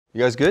You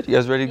guys good? You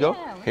guys ready to go?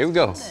 Yeah, Here we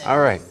go. All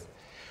right.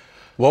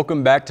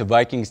 Welcome back to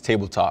Vikings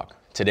Table Talk.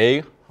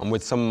 Today, I'm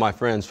with some of my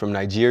friends from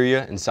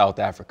Nigeria and South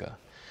Africa.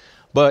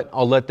 But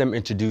I'll let them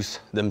introduce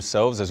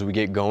themselves as we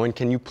get going.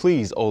 Can you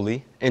please,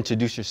 Oli,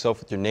 introduce yourself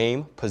with your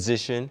name,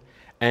 position,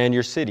 and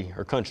your city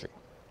or country?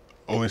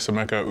 Oli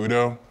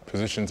Udoh,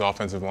 position's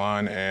offensive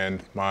line,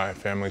 and my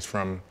family's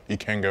from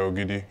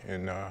Ogidi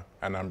in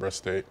Anambra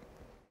State.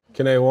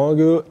 Kene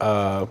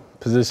Nwangwu,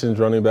 positions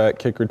running back,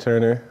 kick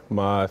returner.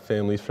 My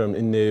family's from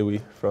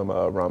Nnewi, from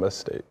Rama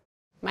State.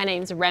 My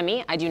name's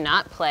Remi. I do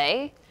not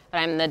play, but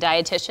I'm the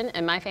dietitian,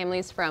 and my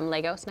family's from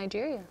Lagos,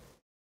 Nigeria.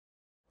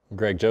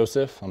 Greg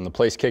Joseph, I'm the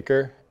place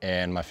kicker,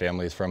 and my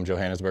family's from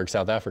Johannesburg,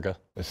 South Africa.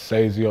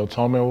 Esezi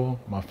Otomewo,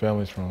 my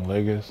family's from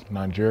Lagos,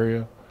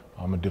 Nigeria.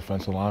 I'm a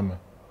defensive lineman.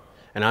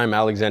 And I'm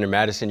Alexander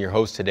Mattison, your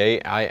host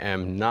today. I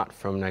am not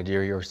from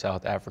Nigeria or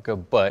South Africa,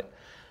 but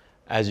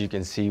as you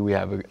can see, we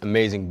have an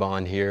amazing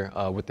bond here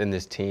within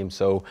this team.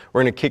 So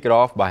we're gonna kick it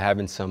off by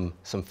having some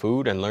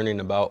food and learning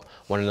about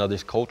one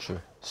another's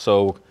culture.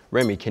 So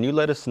Remi, can you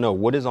let us know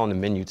what is on the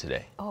menu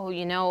today? Oh,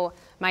 you know,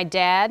 my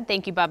dad,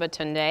 thank you, Baba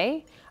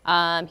Tunde,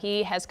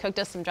 he has cooked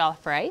us some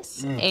jollof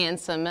rice and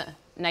some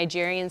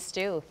Nigerian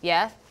stew.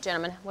 Yeah,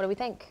 gentlemen, what do we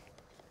think?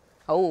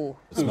 Oh.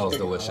 It smells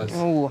delicious.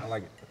 Ooh. I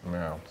like it.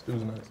 Yeah,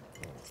 stew's nice.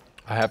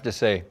 I have to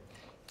say,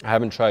 I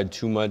haven't tried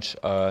too much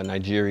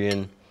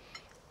Nigerian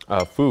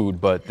food,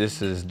 but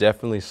this is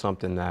definitely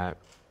something that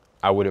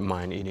I wouldn't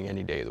mind eating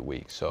any day of the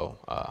week. So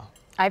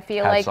I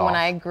feel like when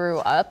I grew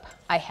up,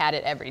 I had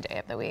it every day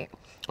of the week.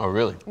 Oh,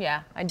 really?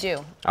 Yeah, I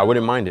do. I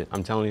wouldn't mind it.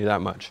 I'm telling you that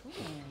much.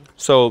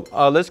 So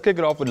let's kick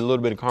it off with a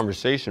little bit of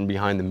conversation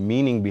behind the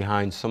meaning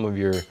behind some of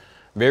your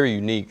very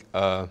unique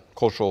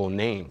cultural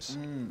names.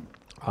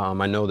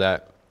 I know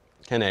that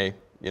Kene,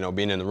 you know,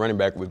 being in the running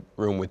back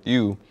room with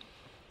you,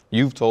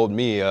 you've told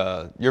me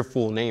your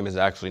full name is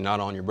actually not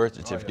on your birth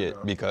certificate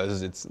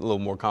because it's a little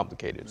more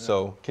complicated. Yeah.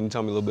 So can you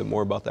tell me a little bit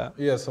more about that?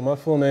 Yeah, so my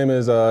full name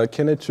is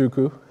Kene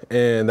Nwangwu,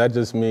 and that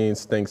just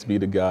means thanks be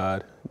to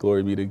God,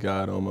 glory be to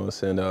God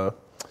almost. And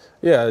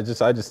yeah,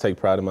 I just take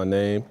pride in my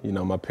name. You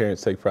know, my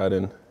parents take pride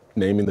in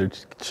naming their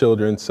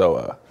children.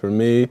 So for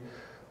me,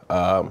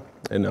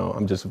 you know,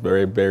 I'm just a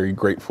very, very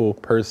grateful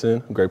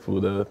person. I'm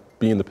grateful to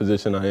be in the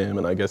position I am,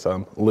 and I guess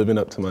I'm living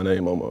up to my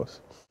name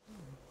almost.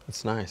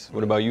 That's nice.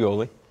 What about you,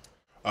 Oli?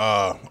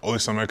 Oli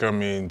Udoh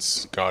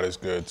means God is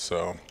good,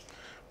 so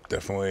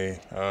definitely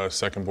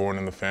second born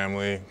in the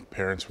family.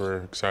 Parents were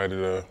excited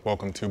to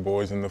welcome two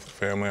boys in the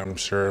family. I'm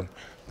sure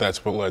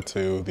that's what led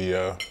to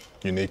the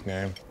unique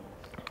name.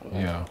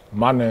 Yeah,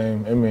 my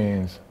name, it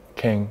means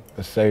King,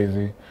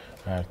 Esezi.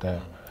 I have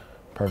that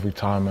perfect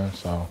timing,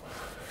 so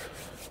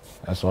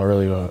that's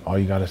all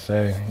you gotta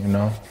say, you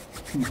know?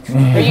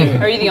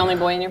 Are you the only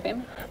boy in your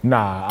family?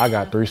 Nah, I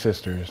got 3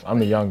 sisters. I'm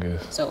the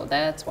youngest. So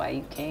that's why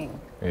you king.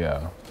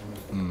 Yeah.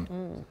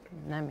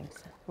 That makes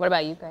sense. What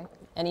about you, Greg?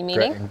 Any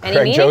meaning?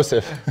 Greg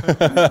Joseph.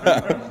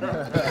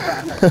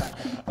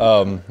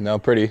 No,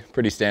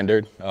 pretty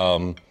standard.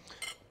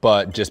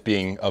 But just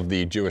being of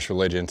the Jewish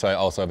religion, so I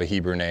also have a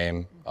Hebrew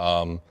name,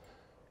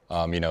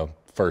 you know,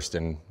 first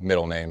and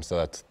middle name,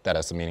 so that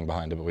has some meaning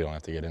behind it, but we don't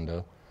have to get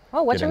into.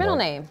 Oh, what's your middle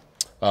name?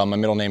 My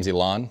middle name's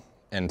Ilan,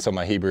 and so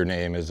my Hebrew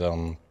name is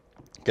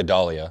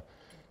Gedalia.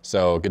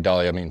 So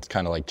Gedalia means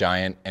kind of like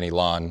giant, and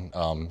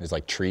Ilan is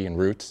like tree and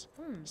roots.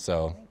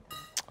 So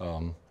a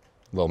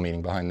little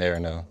meaning behind there,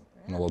 and a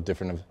little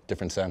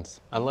different sense.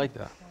 I like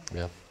that.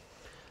 Yeah.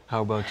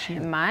 How about you?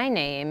 My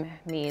name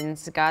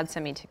means God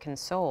sent me to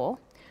console,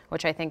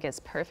 which I think is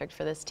perfect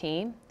for this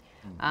team.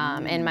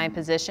 In my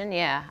position,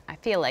 yeah, I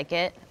feel like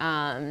it.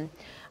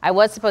 I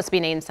was supposed to be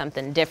named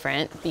something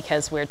different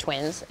because we're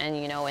twins, and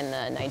you know, in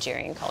the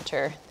Nigerian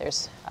culture,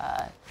 there's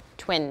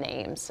twin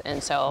names,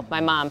 and so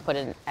my mom put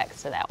an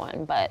X to that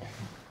one, but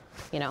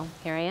you know,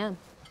 here I am.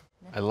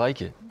 I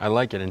like it. I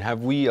like it. And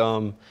have we,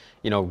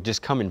 you know,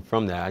 just coming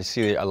from that, I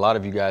see that a lot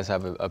of you guys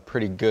have a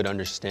pretty good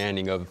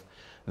understanding of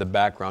the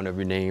background of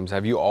your names.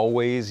 Have you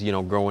always, you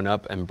know, growing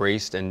up,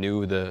 embraced and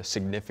knew the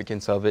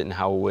significance of it and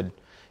how it would,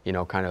 you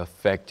know, kind of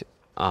affect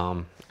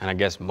and I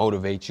guess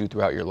motivate you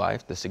throughout your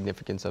life, the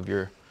significance of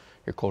your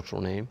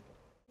cultural name?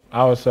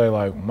 I would say,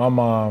 like, my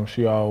mom,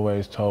 she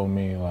always told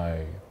me,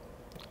 like,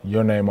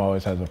 your name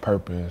always has a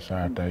purpose.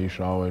 After you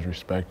should always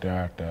respect it.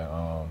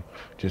 After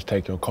just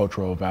take your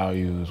cultural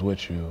values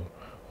with you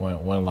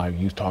when like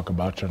you talk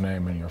about your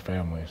name and your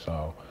family.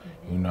 So,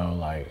 you know,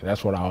 like,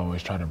 that's what I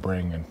always try to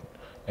bring and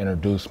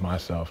introduce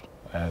myself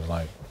as,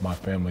 like, my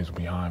family's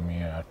behind me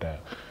at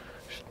that,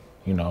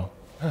 you know.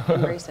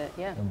 Embrace it,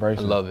 yeah. Embrace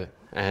it. I love it.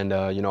 And,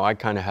 you know, I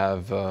kind of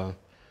have,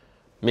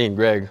 me and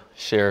Greg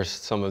share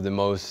some of the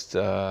most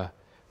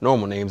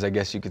normal names, I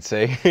guess you could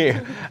say,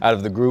 out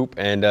of the group.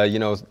 And, you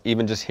know,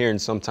 even just hearing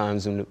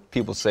sometimes when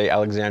people say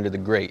Alexander the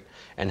Great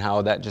and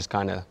how that just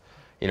kind of,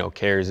 you know,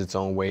 carries its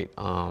own weight.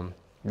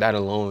 That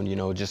alone, you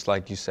know, just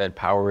like you said,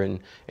 power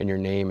in your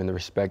name and the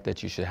respect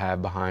that you should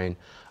have behind,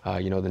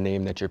 you know, the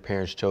name that your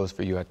parents chose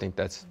for you. I think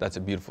that's a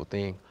beautiful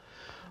thing.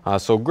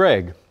 So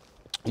Greg,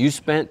 You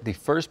spent the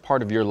first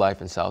part of your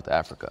life in South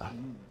Africa,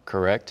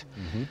 correct?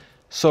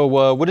 So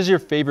what is your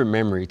favorite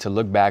memory to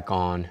look back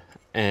on,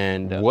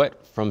 and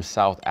what from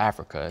South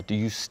Africa do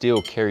you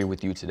still carry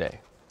with you today?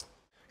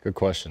 Good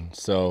question.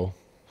 So,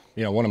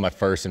 you know, one of my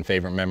first and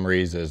favorite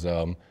memories is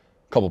a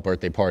couple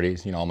birthday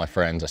parties. You know, all my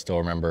friends, I still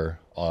remember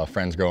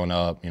friends growing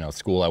up, you know,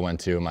 school I went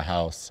to, my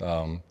house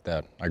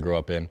that I grew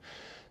up in.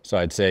 So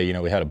I'd say, you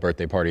know, we had a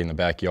birthday party in the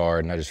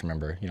backyard, and I just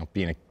remember, you know,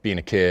 being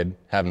a kid,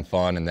 having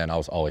fun, and then I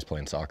was always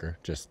playing soccer,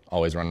 just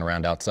always running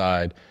around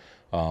outside,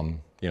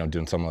 you know,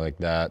 doing something like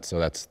that. So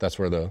that's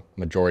where the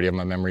majority of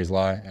my memories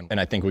lie. And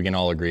I think we can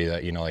all agree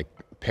that, you know, like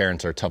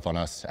parents are tough on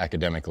us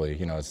academically,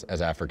 you know,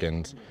 as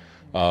Africans.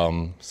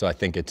 So I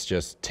think it's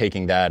just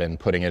taking that and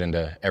putting it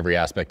into every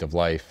aspect of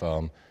life,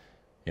 you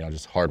know,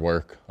 just hard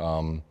work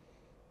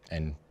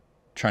and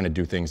trying to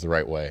do things the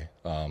right way.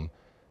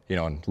 You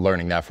know, and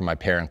learning that from my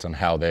parents on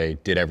how they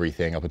did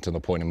everything up until the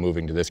point of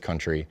moving to this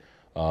country,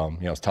 you know,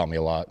 it's taught me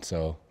a lot.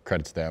 So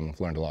credit to them.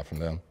 I've learned a lot from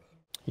them.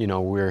 You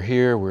know, we're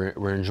here,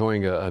 we're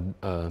enjoying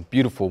a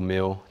beautiful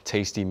meal,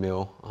 tasty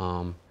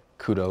meal.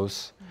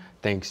 Kudos,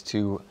 thanks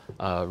to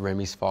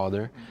Remi's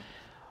father.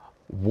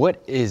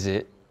 What is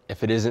it,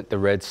 if it isn't the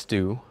red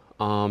stew,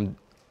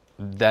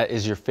 that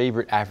is your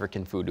favorite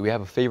African food? Do we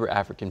have a favorite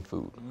African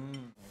food?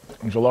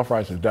 Jollof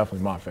rice is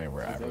definitely my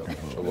favorite African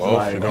food. Jollof?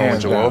 Like, You're going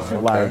with hands down.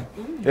 jollof?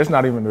 Like, it's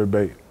not even a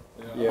debate.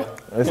 Yeah.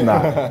 It's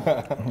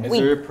not.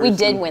 We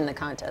did win the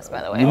contest,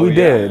 by the way. We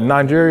did.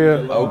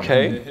 Nigeria.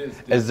 Okay.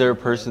 Is there a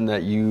person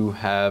that you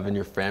have in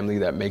your family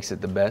that makes it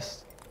the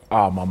best?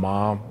 My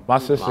mom. My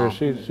sister,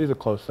 she's a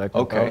close second.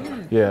 Okay.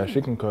 Yeah,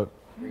 she can cook.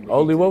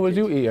 Oli, what was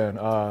you eating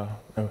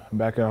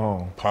back at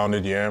home?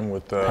 Pounded yam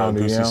with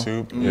Pounded goosey yam?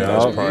 soup. Yeah. Yeah,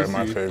 that's probably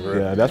my favorite.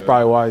 Yeah, that's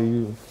probably why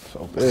you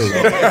so big.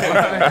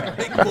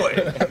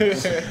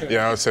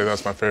 Yeah, I would say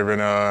that's my favorite.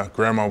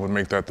 Grandma would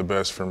make that the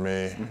best for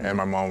me, and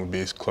my mom would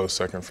be a close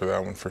second for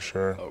that one for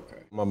sure. Okay.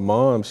 My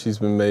mom, she's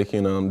been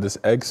making this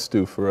egg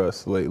stew for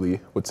us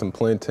lately with some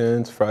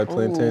plantains, fried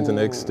plantains and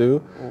egg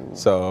stew.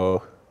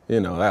 So, you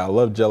know, I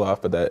love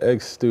jollof, but that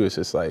egg stew is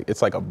just like,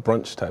 it's like a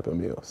brunch type of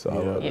meal. So I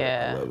love it.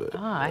 I love it.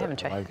 Oh, I haven't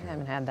tried. I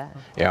haven't had that.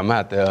 Yeah, I'm gonna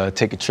have to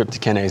take a trip to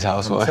Kene's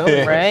house.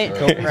 Right, right.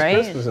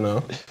 Christmas, you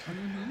know.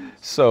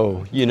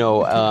 So, you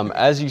know,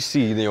 as you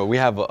see, you know, we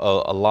have a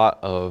lot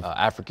of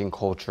African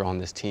culture on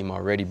this team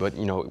already, but,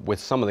 you know, with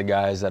some of the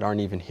guys that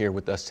aren't even here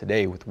with us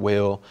today, with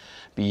Will,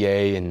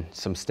 BA, and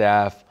some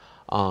staff,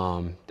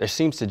 there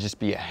seems to just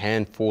be a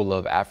handful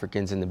of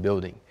Africans in the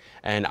building.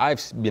 And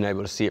I've been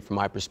able to see it from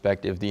my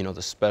perspective, you know,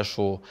 the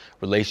special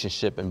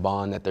relationship and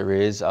bond that there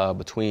is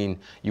between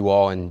you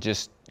all, and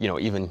just, you know,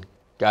 even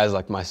guys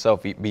like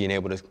myself being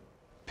able to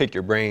pick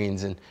your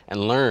brains and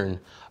learn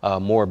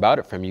more about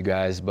it from you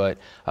guys. But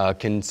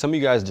can some of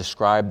you guys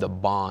describe the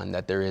bond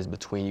that there is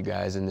between you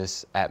guys in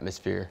this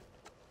atmosphere?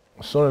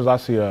 As soon as I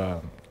see a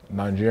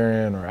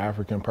Nigerian or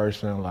African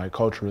person, like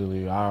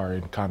culturally, I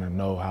already kind of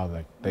know how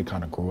they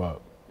kind of grew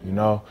up, you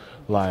know?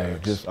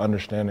 Like just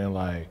understanding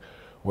like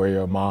where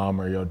your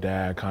mom or your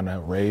dad kind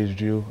of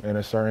raised you in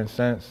a certain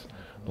sense.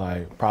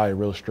 Like probably a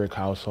real strict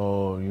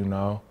household, you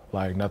know?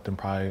 Like nothing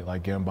probably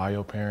like getting by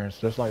your parents,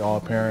 just like all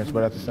parents.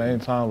 But at the same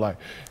time, like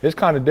it's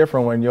kind of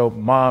different when your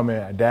mom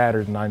and dad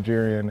are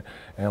Nigerian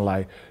and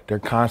like they're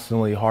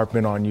constantly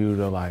harping on you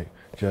to like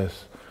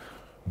just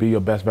be your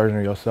best version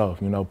of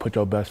yourself, you know, put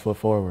your best foot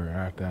forward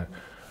after that.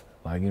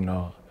 Like, you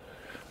know,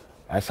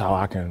 that's how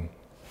I can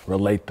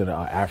relate to the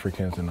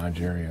Africans and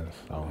Nigerians,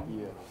 so.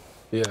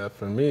 Yeah,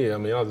 for me, I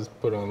mean, I'll just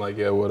put on like,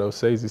 yeah, what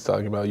Esezi's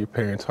talking about, your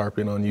parents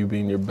harping on you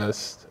being your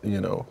best, you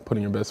know,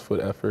 putting your best foot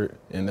effort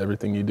in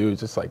everything you do.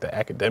 It's just like the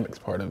academics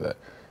part of that.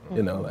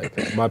 You know,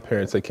 like my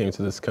parents, they came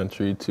to this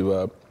country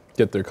to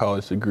get their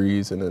college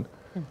degrees and then,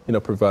 you know,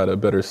 provide a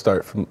better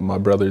start for my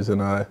brothers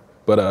and I.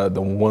 But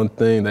the one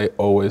thing they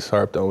always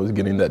harped on was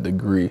getting that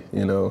degree,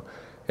 you know,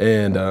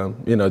 and,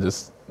 you know,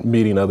 just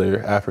meeting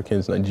other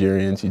Africans,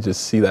 Nigerians, you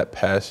just see that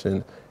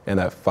passion and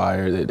that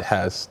fire that it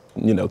has,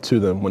 you know, to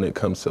them when it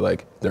comes to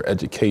like their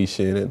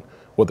education and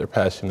what they're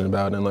passionate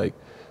about and like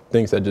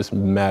things that just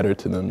matter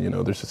to them. You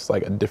know, there's just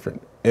like a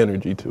different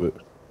energy to it.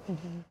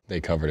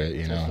 They covered it,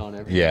 you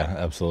know. Yeah,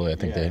 absolutely. I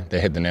think they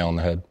hit the nail on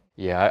the head.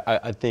 Yeah,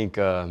 I think,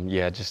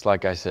 yeah, just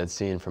like I said,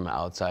 seeing from an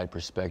outside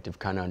perspective,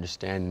 kind of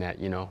understanding that,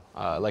 you know,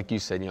 like you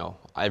said, you know,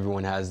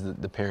 everyone has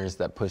the parents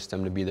that push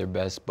them to be their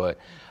best, but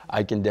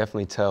I can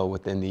definitely tell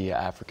within the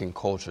African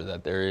culture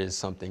that there is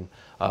something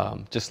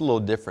just a little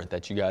different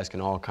that you guys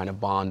can all kind of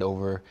bond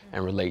over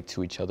and relate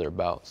to each other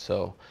about.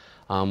 So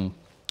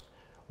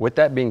with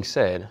that being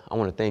said, I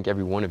want to thank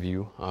every one of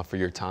you for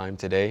your time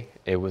today.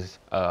 It was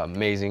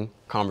amazing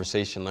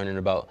conversation, learning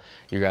about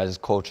your guys'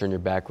 culture and your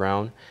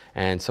background,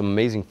 and some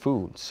amazing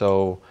food.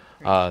 So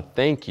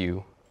thank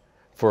you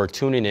for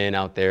tuning in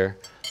out there,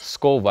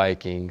 Skull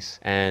Vikings,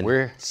 and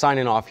we're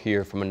signing off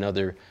here from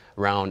another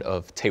round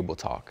of Table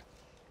Talk.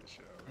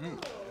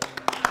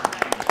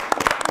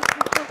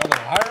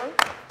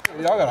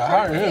 Y'all gotta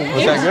hire him.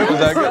 Was that good? Was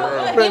that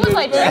good? He was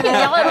like tricking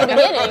y'all at the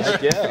beginning.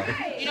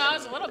 Yeah. You know, I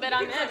was a little bit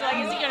on the edge.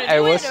 Like, is he gonna Hey,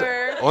 do it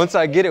or? once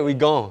I get it, we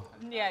gone.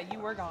 Yeah, you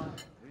were gone.